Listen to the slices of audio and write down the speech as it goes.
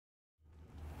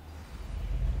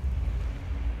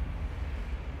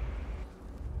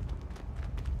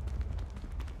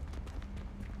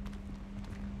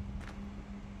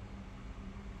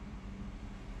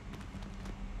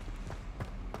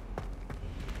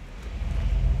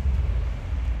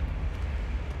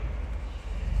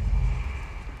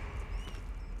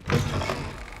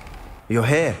You're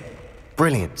here.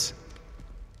 Brilliant.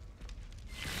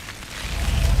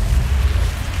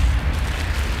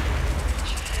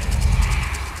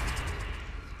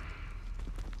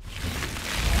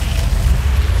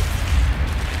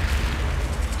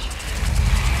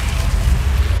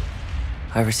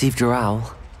 I received your owl.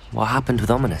 What happened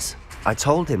with Ominus? I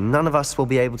told him none of us will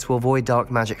be able to avoid dark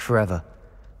magic forever.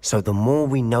 So the more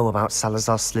we know about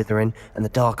Salazar Slytherin and the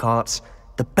dark arts,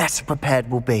 the better prepared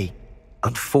we'll be.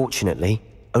 Unfortunately,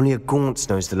 only a Gaunt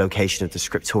knows the location of the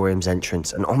Scriptorium's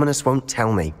entrance, and Ominus won't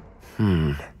tell me.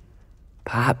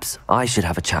 Perhaps I should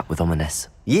have a chat with Ominus.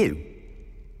 You?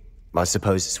 I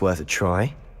suppose it's worth a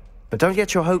try. But don't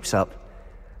get your hopes up.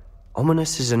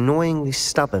 Ominus is annoyingly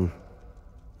stubborn.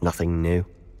 Nothing new.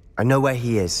 I know where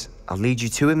he is. I'll lead you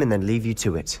to him and then leave you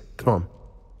to it. Come on.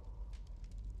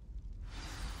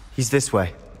 He's this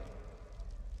way.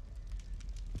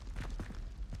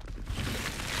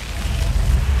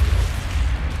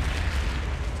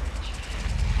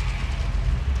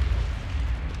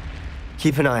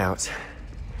 Keep an eye out.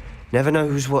 Never know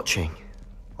who's watching.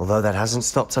 Although that hasn't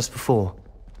stopped us before.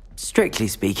 Strictly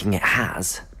speaking, it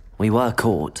has. We were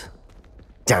caught.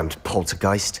 Damned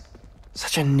poltergeist.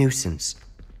 Such a nuisance.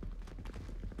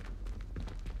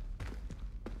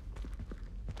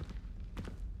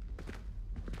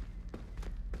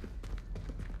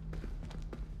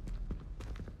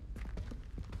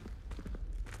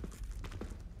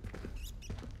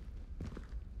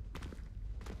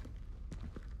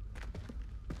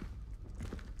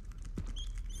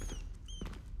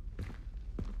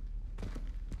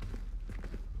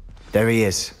 There he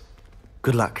is.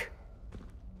 Good luck.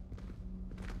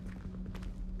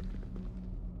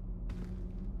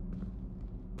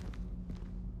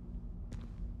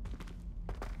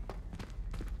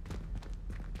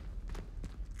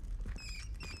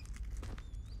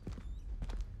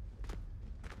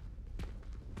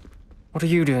 What are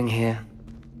you doing here?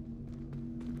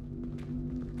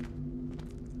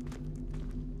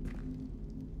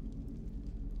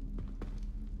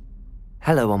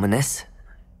 Hello, Ominus.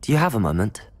 Do you have a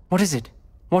moment? What is it?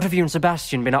 What have you and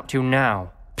Sebastian been up to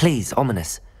now? Please,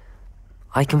 Ominus.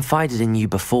 I confided in you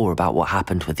before about what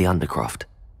happened with the Undercroft.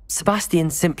 Sebastian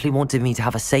simply wanted me to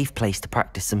have a safe place to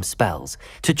practice some spells,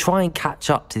 to try and catch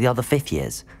up to the other fifth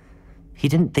years. He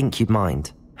didn't think you'd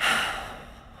mind.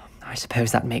 I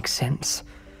suppose that makes sense.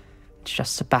 It's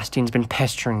just Sebastian's been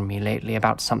pestering me lately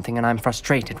about something and I'm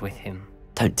frustrated with him.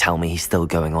 Don't tell me he's still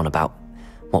going on about,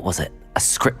 what was it, a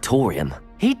scriptorium?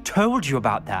 He told you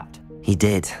about that? He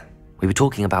did. We were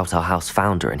talking about our house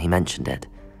founder and he mentioned it.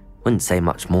 Wouldn't say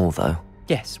much more, though.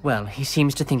 Yes, well, he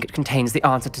seems to think it contains the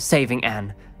answer to saving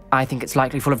Anne. I think it's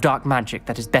likely full of dark magic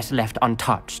that is better left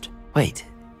untouched. Wait,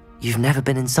 you've never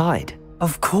been inside?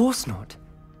 Of course not.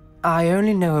 I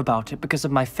only know about it because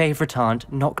of my favorite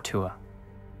aunt, Noctua.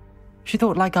 She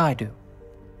thought like I do.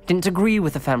 Didn't agree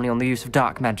with the family on the use of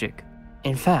dark magic.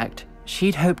 In fact,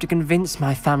 she'd hoped to convince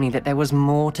my family that there was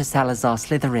more to Salazar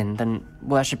Slytherin than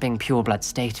worshipping pureblood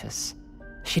status.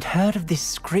 She'd heard of this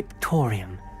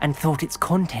scriptorium and thought its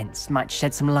contents might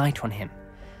shed some light on him.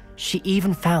 She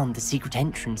even found the secret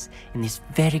entrance in this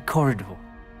very corridor.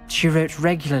 She wrote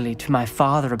regularly to my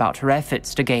father about her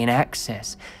efforts to gain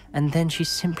access, and then she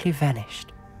simply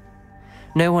vanished.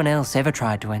 No one else ever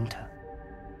tried to enter.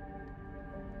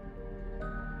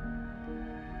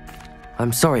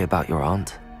 I'm sorry about your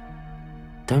aunt.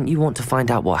 Don't you want to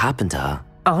find out what happened to her?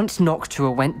 Aunt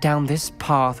Noctua went down this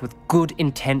path with good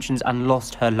intentions and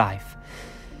lost her life.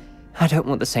 I don't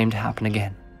want the same to happen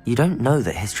again. You don't know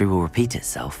that history will repeat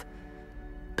itself.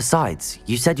 Besides,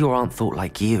 you said your aunt thought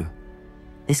like you.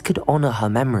 This could honor her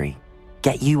memory,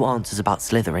 get you answers about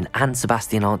Slytherin and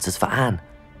Sebastian answers for Anne.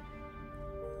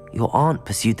 Your aunt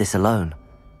pursued this alone.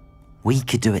 We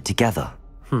could do it together.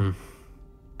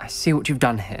 I see what you've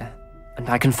done here, and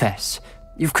I confess,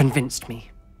 you've convinced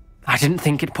me. I didn't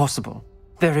think it possible.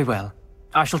 Very well,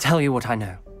 I shall tell you what I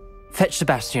know. Fetch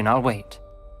Sebastian, I'll wait.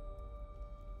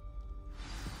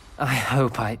 I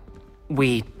hope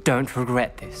we don't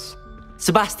regret this.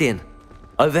 Sebastian!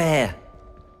 Over here!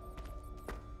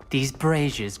 These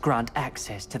braziers grant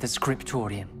access to the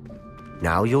scriptorium.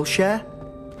 Now you'll share?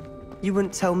 You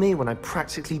wouldn't tell me when I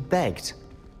practically begged.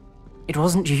 It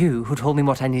wasn't you who told me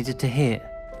what I needed to hear.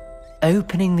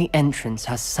 Opening the entrance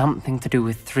has something to do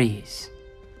with threes.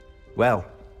 Well,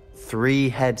 3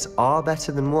 heads are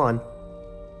better than 1.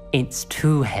 Its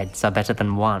 2 heads are better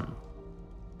than 1.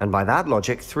 And by that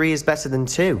logic, 3 is better than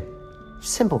 2.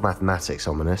 Simple mathematics,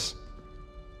 Ominus.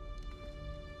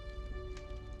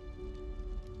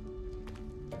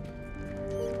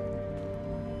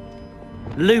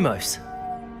 Lumos!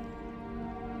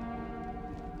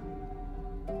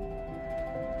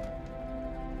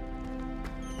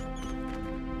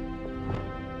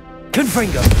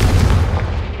 Confringo!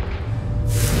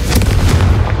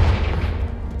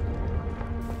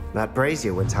 That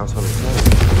brazier went out on its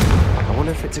own. I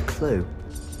wonder if it's a clue.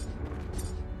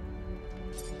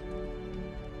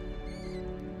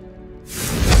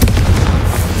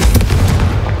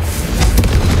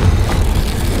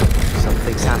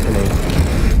 Something's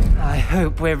happening. I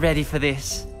hope we're ready for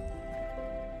this.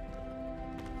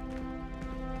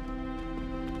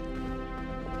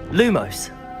 Lumos!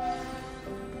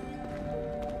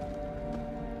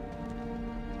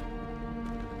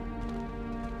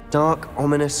 Dark,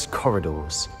 ominous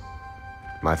corridors.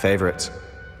 My favorite.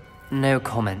 No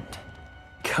comment.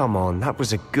 Come on, that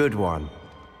was a good one.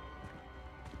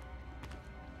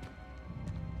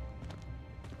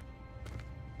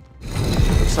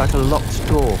 Looks like a locked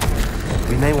door.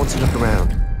 We may want to look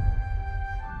around.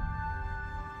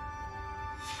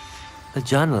 A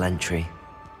journal entry,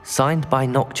 signed by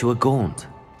Noctua Gaunt.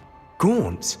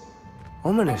 Gaunt?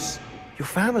 Ominous. Your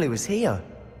family was here.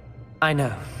 I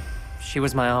know. She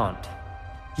was my aunt.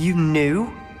 You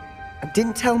knew? And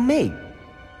didn't tell me?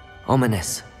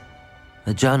 Ominous.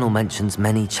 The journal mentions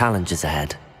many challenges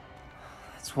ahead.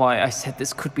 That's why I said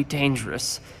this could be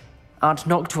dangerous. Aunt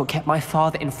Noctua kept my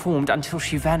father informed until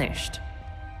she vanished.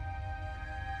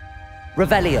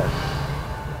 Revelio.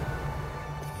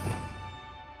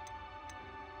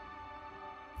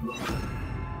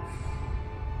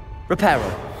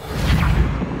 Reparo.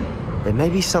 There may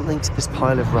be something to this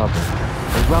pile of rubble.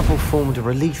 The rubble formed a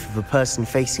relief of a person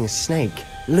facing a snake.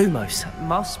 Lumos. It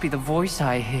must be the voice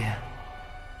I hear.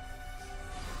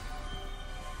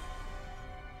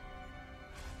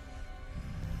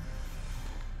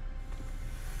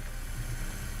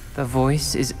 The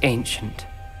voice is ancient,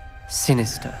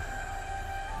 sinister.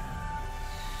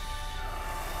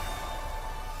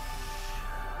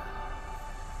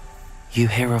 You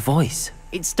hear a voice.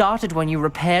 It started when you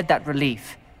repaired that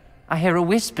relief. I hear a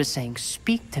whisper saying,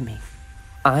 "Speak to me."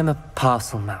 I'm a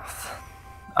parcel mouth.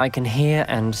 I can hear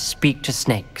and speak to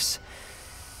snakes.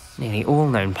 Nearly all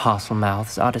known parcel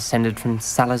mouths are descended from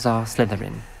Salazar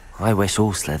Slytherin. I wish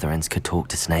all Slytherins could talk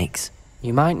to snakes.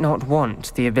 You might not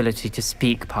want the ability to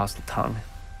speak parcel tongue.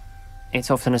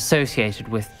 It's often associated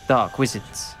with dark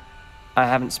wizards. I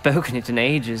haven't spoken it in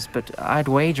ages, but I'd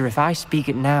wager if I speak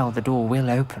it now, the door will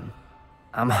open.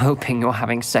 I'm hoping you're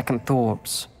having second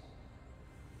thoughts.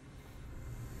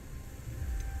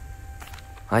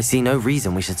 I see no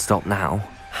reason we should stop now.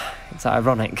 It's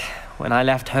ironic. When I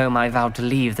left home, I vowed to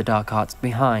leave the dark arts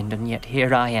behind, and yet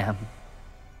here I am.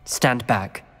 Stand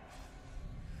back.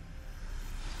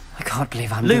 I can't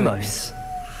believe I'm doing this.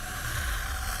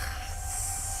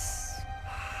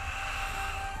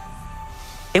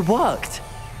 It worked!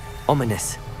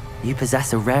 Ominous, you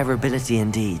possess a rare ability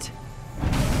indeed.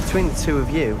 Between the two of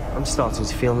you, I'm starting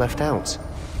to feel left out.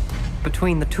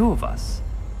 Between the two of us?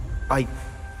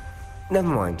 Never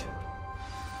mind.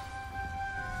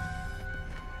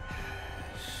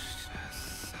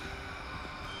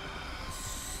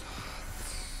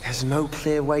 There's no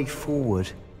clear way forward.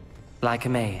 Like a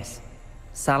maze.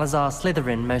 Salazar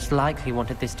Slytherin most likely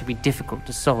wanted this to be difficult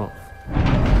to solve.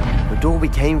 The door we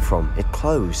came from, it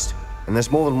closed. And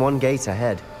there's more than one gate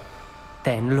ahead.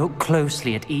 Then look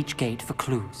closely at each gate for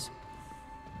clues.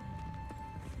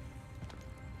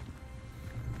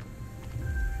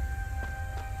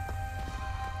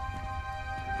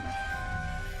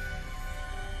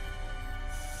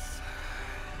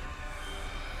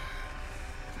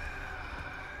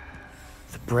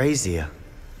 The brazier.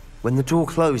 When the door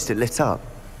closed, it lit up.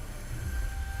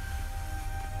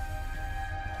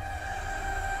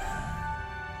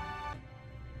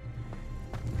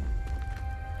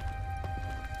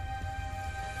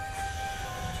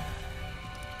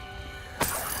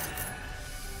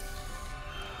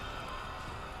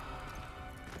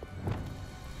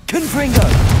 Confringo!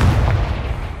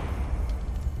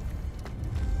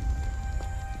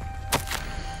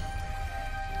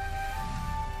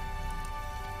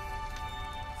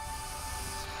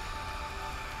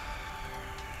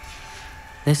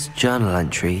 This journal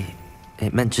entry,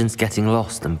 it mentions getting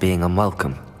lost and being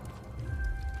unwelcome.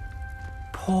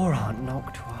 Poor Aunt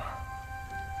Noctua.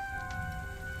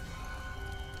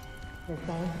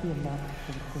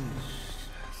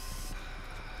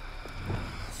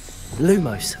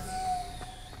 Lumos.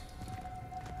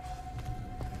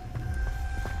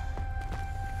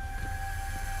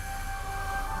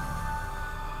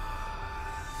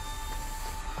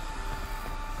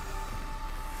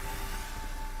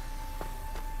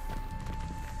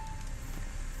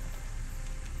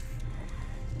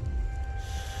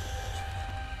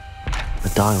 The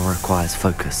dial requires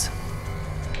focus.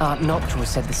 Aunt Noctua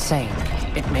said the same.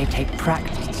 It may take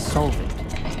practice to solve it.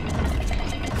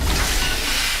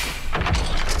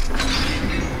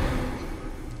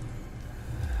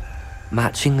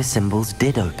 Matching the symbols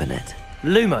did open it. I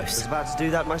was Lumos! about to do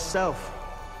that myself,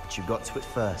 but you got to it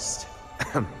first.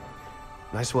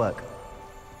 Nice work.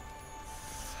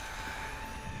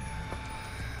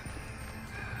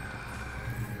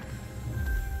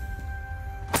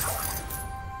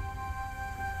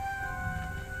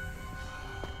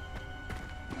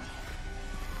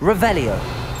 Revelio.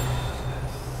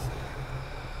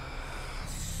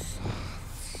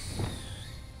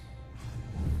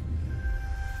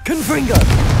 Confringo!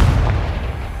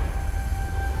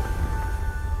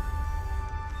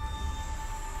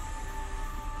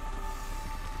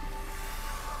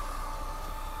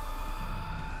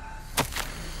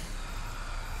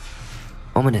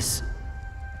 Ominus,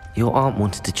 your aunt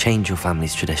wanted to change your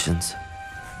family's traditions.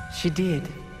 She did,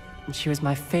 and she was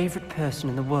my favorite person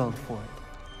in the world for it.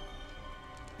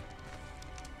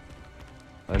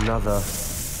 Another,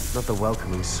 not the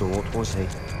welcoming sort, was he?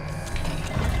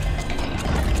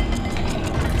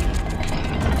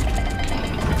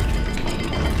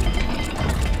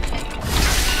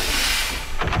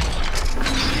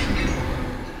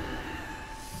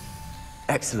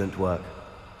 Excellent work.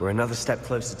 We're another step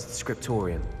closer to the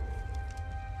Scriptorium.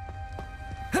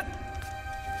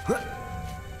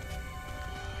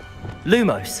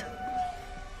 Lumos!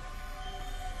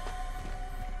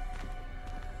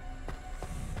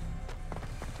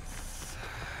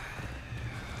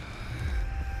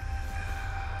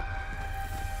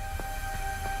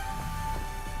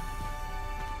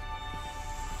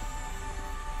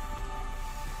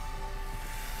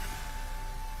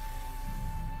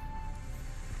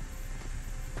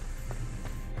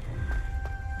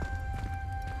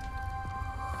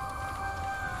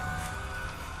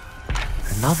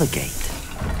 Another gate.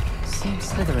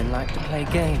 Seems Slytherin like to play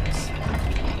games.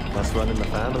 Must run in the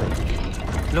family.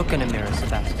 Look in a mirror,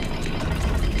 Sebastian.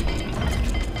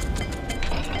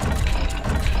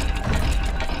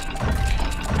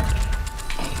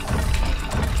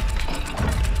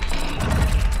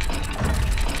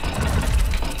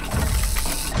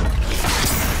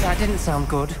 That didn't sound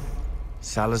good.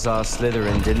 Salazar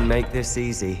Slytherin didn't make this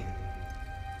easy.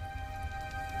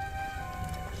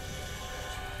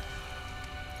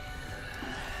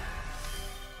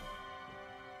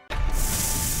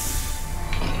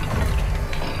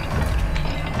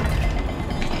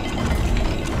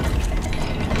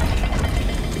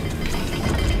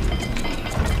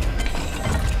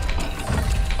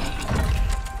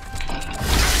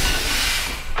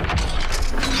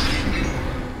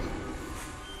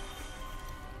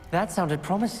 That sounded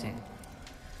promising.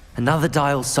 Another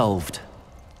dial solved.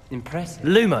 Impressive.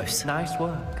 Lumos. Nice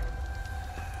work.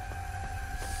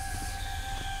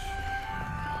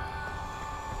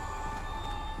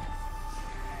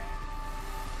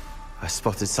 I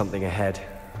spotted something ahead.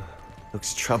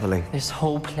 Looks troubling. This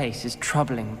whole place is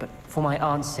troubling, but for my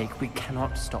aunt's sake, we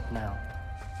cannot stop now.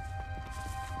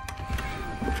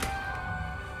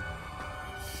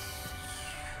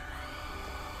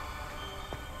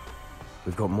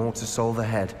 We've got more to solve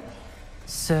ahead.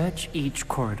 Search each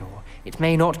corridor. It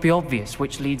may not be obvious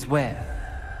which leads where.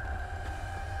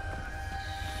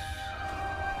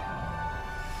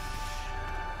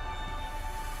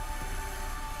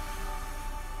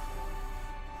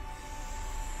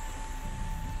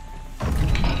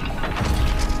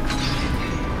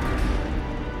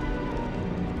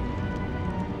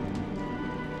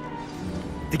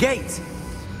 The gate!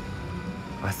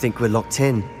 I think we're locked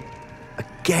in.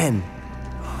 Again!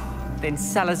 Then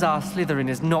Salazar Slytherin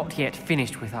is not yet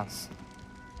finished with us.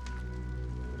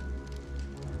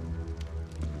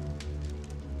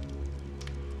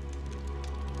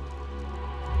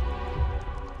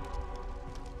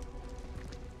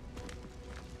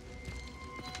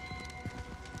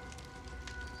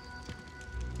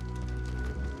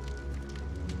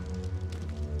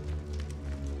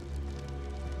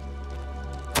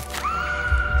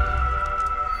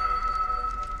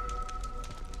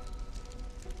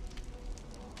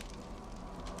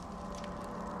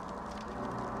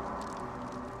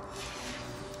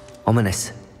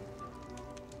 Ominous.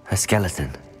 Her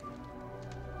skeleton.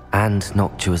 And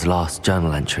Noctua's last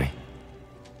journal entry.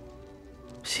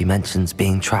 She mentions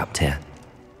being trapped here,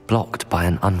 blocked by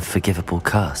an unforgivable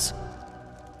curse.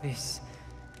 This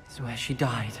is where she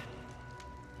died.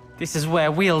 This is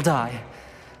where we'll die.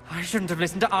 I shouldn't have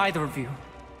listened to either of you.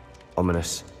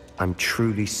 Ominous, I'm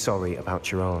truly sorry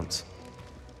about your aunt.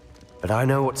 But I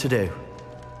know what to do.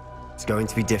 It's going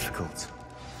to be difficult.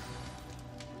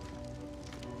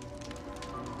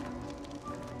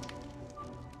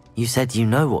 You said you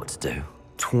know what to do.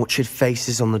 Tortured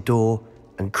faces on the door,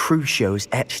 and Crucios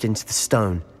etched into the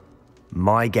stone.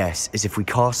 My guess is if we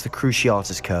cast the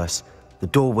Cruciatus curse, the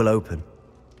door will open.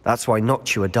 That's why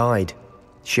Noctua died.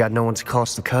 She had no one to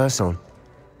cast the curse on.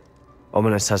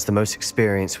 Ominus has the most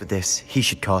experience with this. He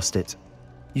should cast it.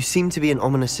 You seem to be in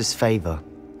Ominus's favor.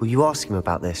 Will you ask him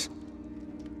about this?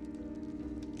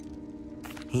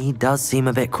 He does seem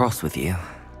a bit cross with you.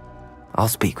 I'll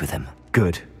speak with him.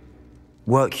 Good.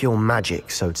 Work your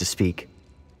magic, so to speak.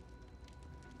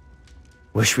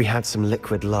 Wish we had some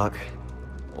liquid luck.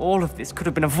 All of this could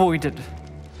have been avoided.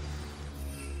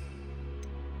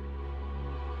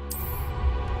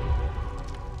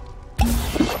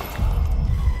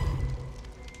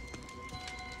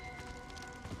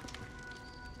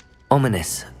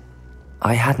 Ominous.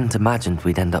 I hadn't imagined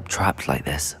we'd end up trapped like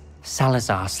this.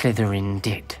 Salazar Slytherin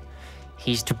did.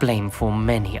 He's to blame for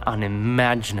many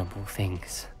unimaginable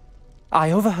things.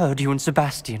 I overheard you and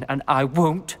Sebastian, and I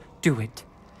won't do it.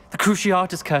 The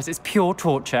Cruciatus curse is pure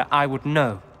torture, I would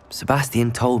know.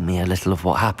 Sebastian told me a little of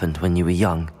what happened when you were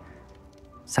young.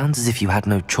 Sounds as if you had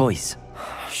no choice.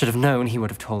 Should have known he would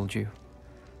have told you.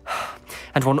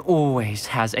 And one always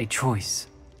has a choice.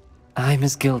 I'm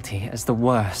as guilty as the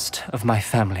worst of my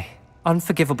family.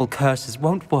 Unforgivable curses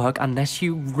won't work unless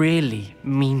you really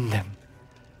mean them.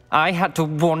 I had to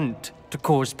want to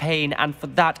cause pain, and for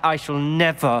that I shall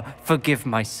never forgive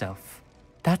myself.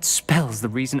 That spells the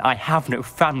reason I have no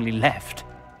family left.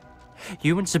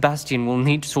 You and Sebastian will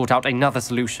need to sort out another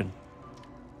solution.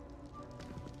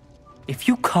 If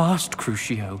you cast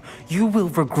Crucio, you will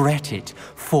regret it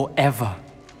forever.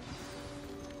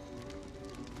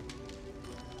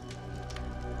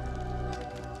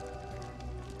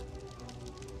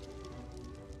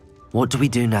 What do we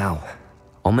do now?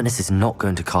 Ominus is not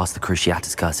going to cast the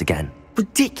Cruciatus curse again.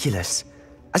 Ridiculous!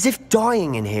 As if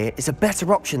dying in here is a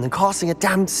better option than casting a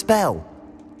damned spell.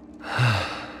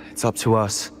 It's up to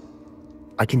us.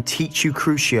 I can teach you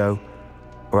Crucio,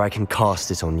 or I can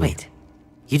cast it on you. Wait,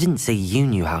 you didn't say you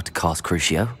knew how to cast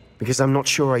Crucio? Because I'm not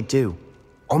sure I do.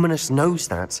 Ominus knows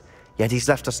that, yet he's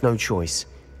left us no choice.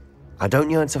 I don't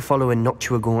yearn to follow in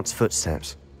Noctua Gaunt's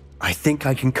footsteps. I think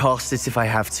I can cast it if I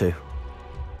have to.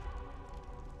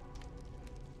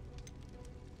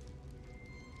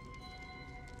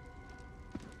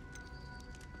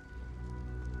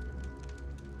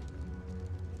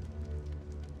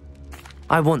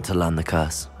 I want to learn the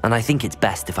curse, and I think it's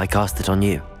best if I cast it on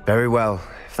you. Very well,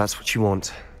 if that's what you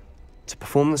want. To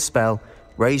perform the spell,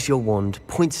 raise your wand,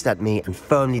 point it at me, and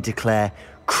firmly declare,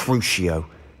 Crucio.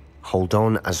 Hold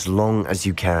on as long as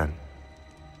you can.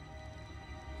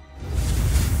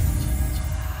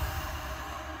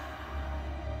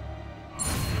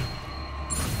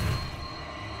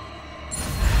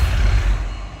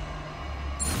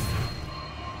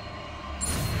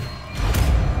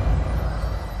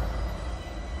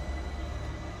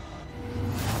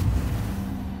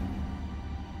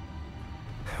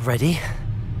 Ready?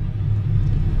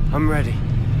 I'm ready.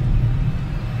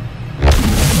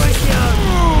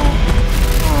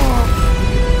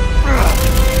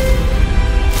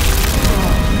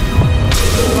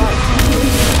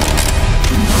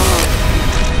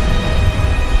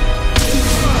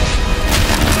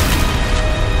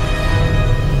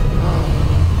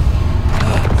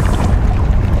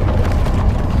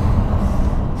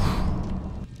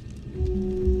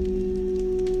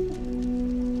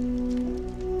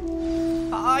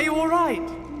 Are you all right?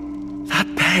 That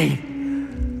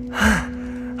pain.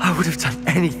 I would have done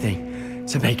anything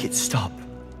to make it stop.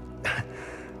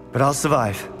 But I'll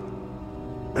survive.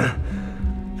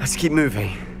 Let's keep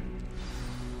moving.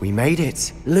 We made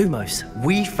it. Lumos.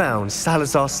 We found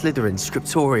Salazar Slytherin's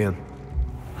Scriptorium.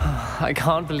 I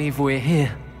can't believe we're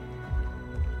here.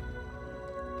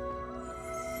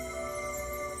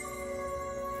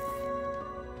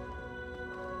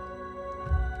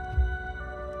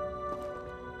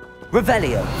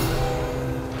 Revelio.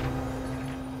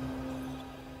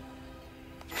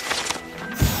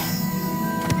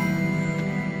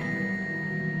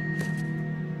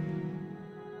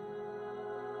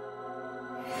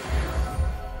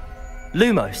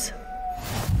 Lumos.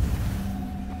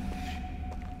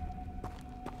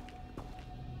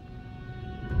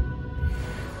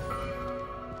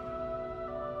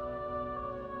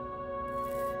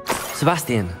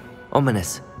 Sebastian,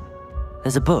 Ominus.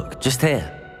 There's a book just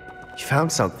here. You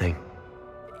found something.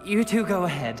 You two go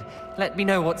ahead. Let me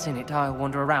know what's in it. I'll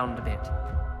wander around a bit.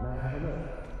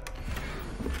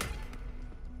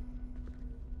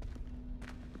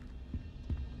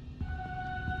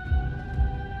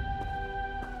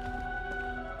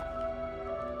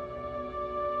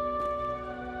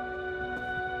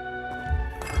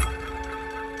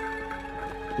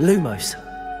 Lumos.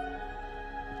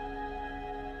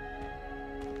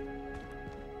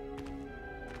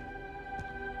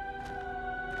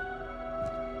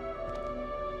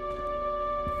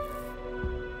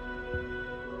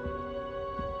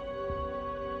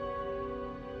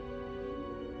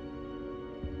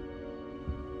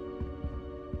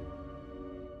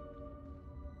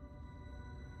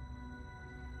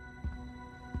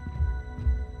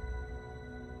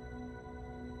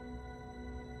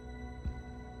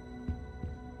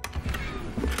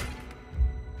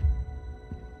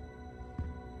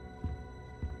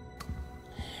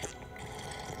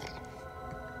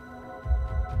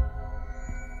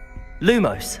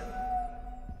 Lumos.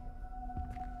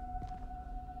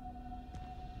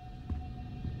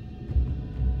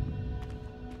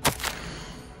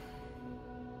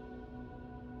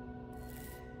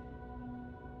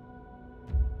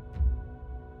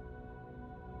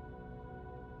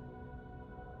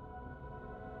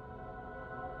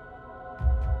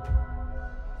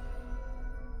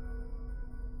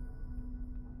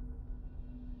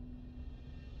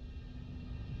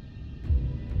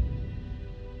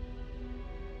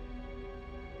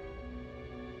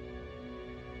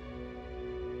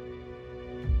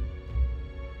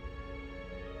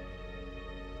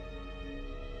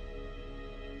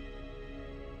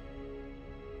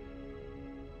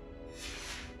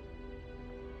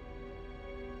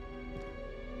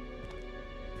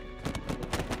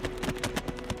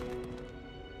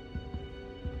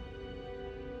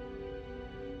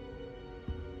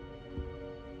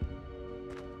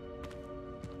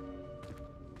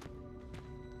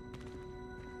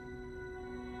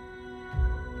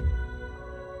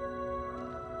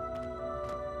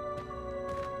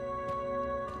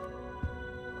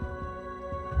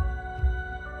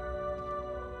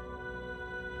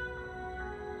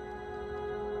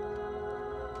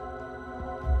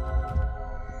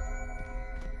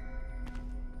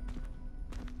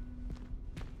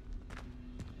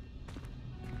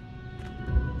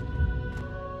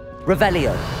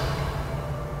 Revelio.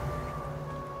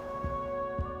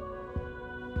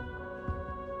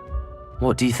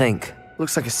 What do you think?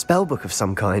 Looks like a spellbook of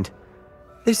some kind.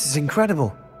 This is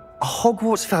incredible. A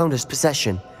Hogwarts founder's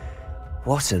possession.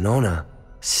 What an honor.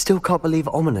 Still can't believe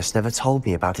Ominus never told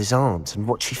me about his aunt and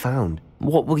what she found.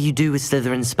 What will you do with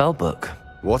Slytherin's spellbook?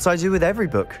 What I do with every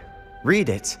book. Read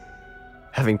it.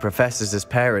 Having professors as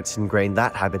parents ingrained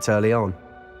that habit early on.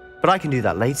 But I can do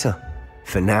that later.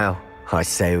 For now, I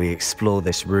say we explore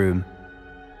this room.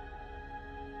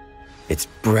 It's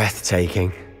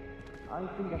breathtaking. I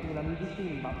think I've been unusually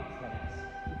feeling about this place.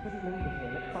 We couldn't linger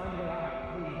here. Let's find a way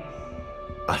out,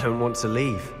 please. I don't want to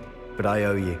leave, but I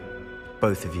owe you.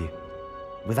 Both of you.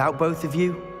 Without both of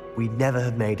you, we'd never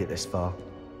have made it this far.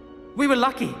 We were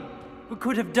lucky. We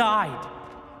could have died.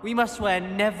 We must swear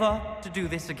never to do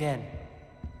this again.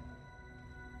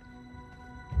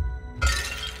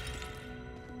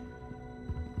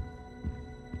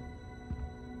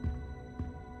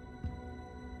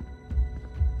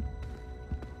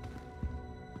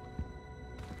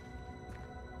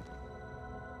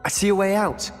 I see a way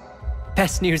out.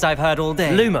 Best news I've heard all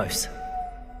day. Lumos.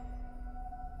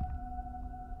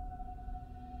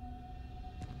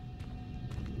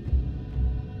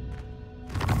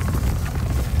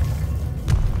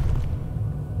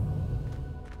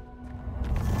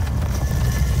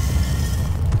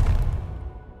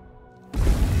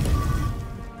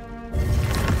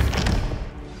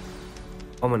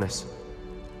 Ominus,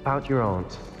 about your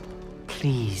aunt.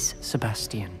 Please,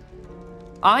 Sebastian.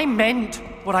 I meant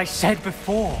what I said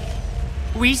before.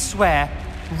 We swear,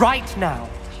 right now,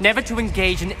 never to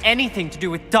engage in anything to do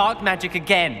with dark magic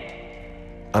again.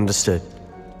 Understood.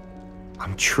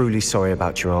 I'm truly sorry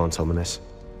about your aunt, Ominus.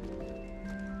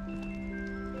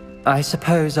 I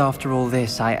suppose after all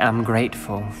this, I am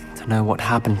grateful to know what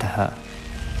happened to her.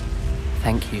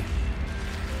 Thank you.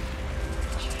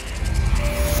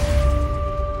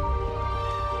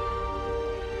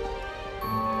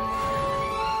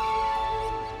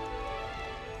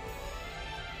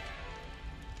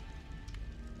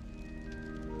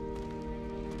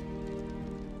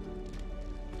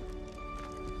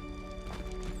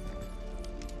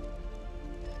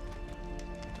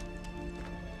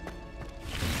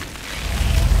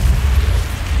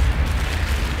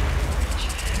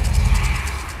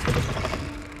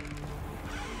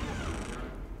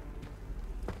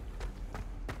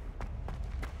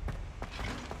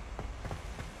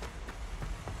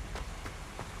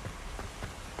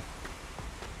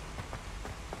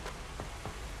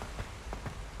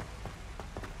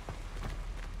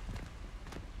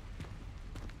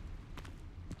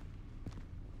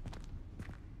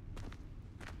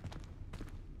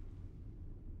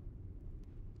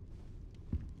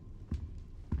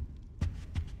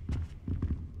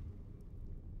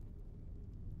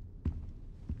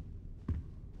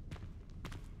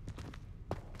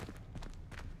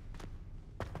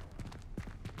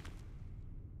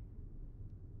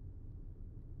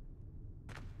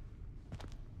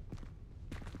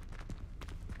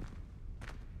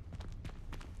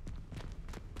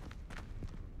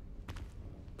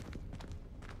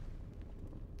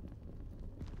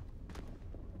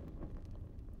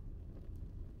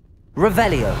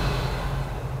 Revelio.